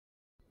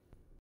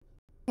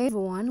Hey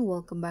everyone,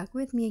 welcome back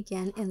with me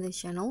again in the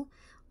channel.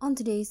 On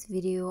today's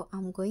video,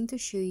 I'm going to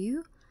show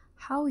you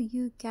how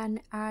you can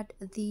add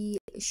the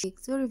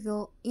shake to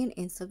reveal in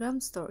Instagram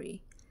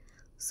story.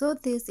 So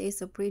this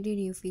is a pretty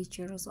new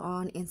features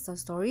on Insta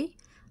story.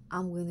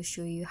 I'm going to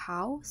show you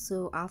how.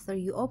 So after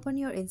you open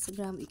your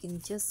Instagram, you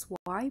can just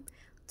swipe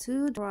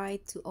to the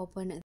right to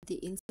open the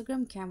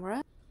Instagram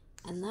camera.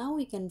 And now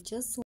we can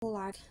just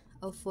select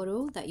a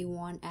photo that you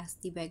want as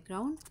the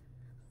background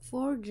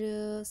for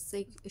the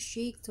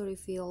shake to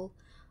reveal.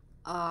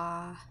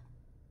 Okay,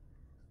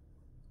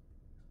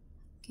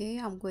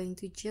 I'm going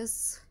to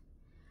just,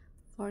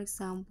 for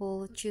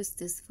example, choose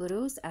these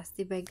photos as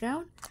the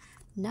background.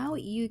 Now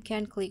you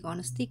can click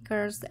on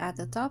stickers at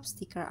the top,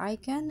 sticker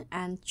icon,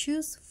 and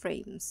choose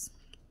frames.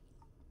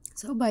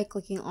 So by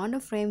clicking on the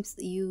frames,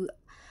 you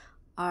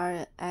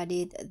are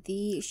added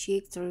the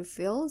shake to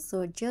reveal.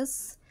 So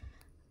just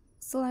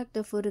select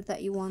the photo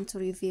that you want to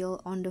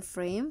reveal on the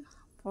frame.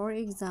 For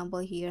example,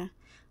 here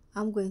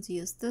I'm going to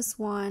use this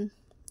one.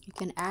 You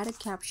can add a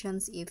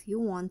captions if you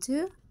want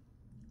to.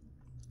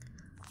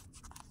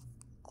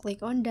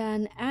 Click on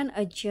done and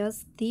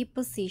adjust the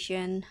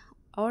position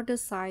or the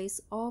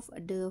size of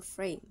the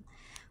frame.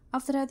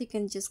 After that, you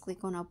can just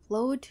click on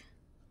upload,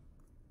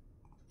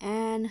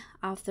 and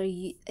after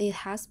it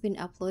has been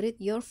uploaded,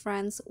 your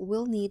friends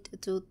will need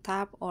to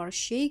tap or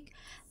shake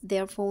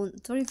their phone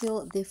to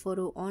reveal the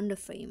photo on the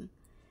frame.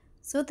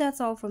 So that's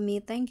all from me.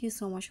 Thank you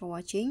so much for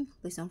watching.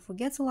 Please don't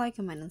forget to like,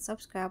 comment, and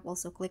subscribe.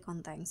 Also click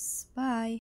on thanks. Bye.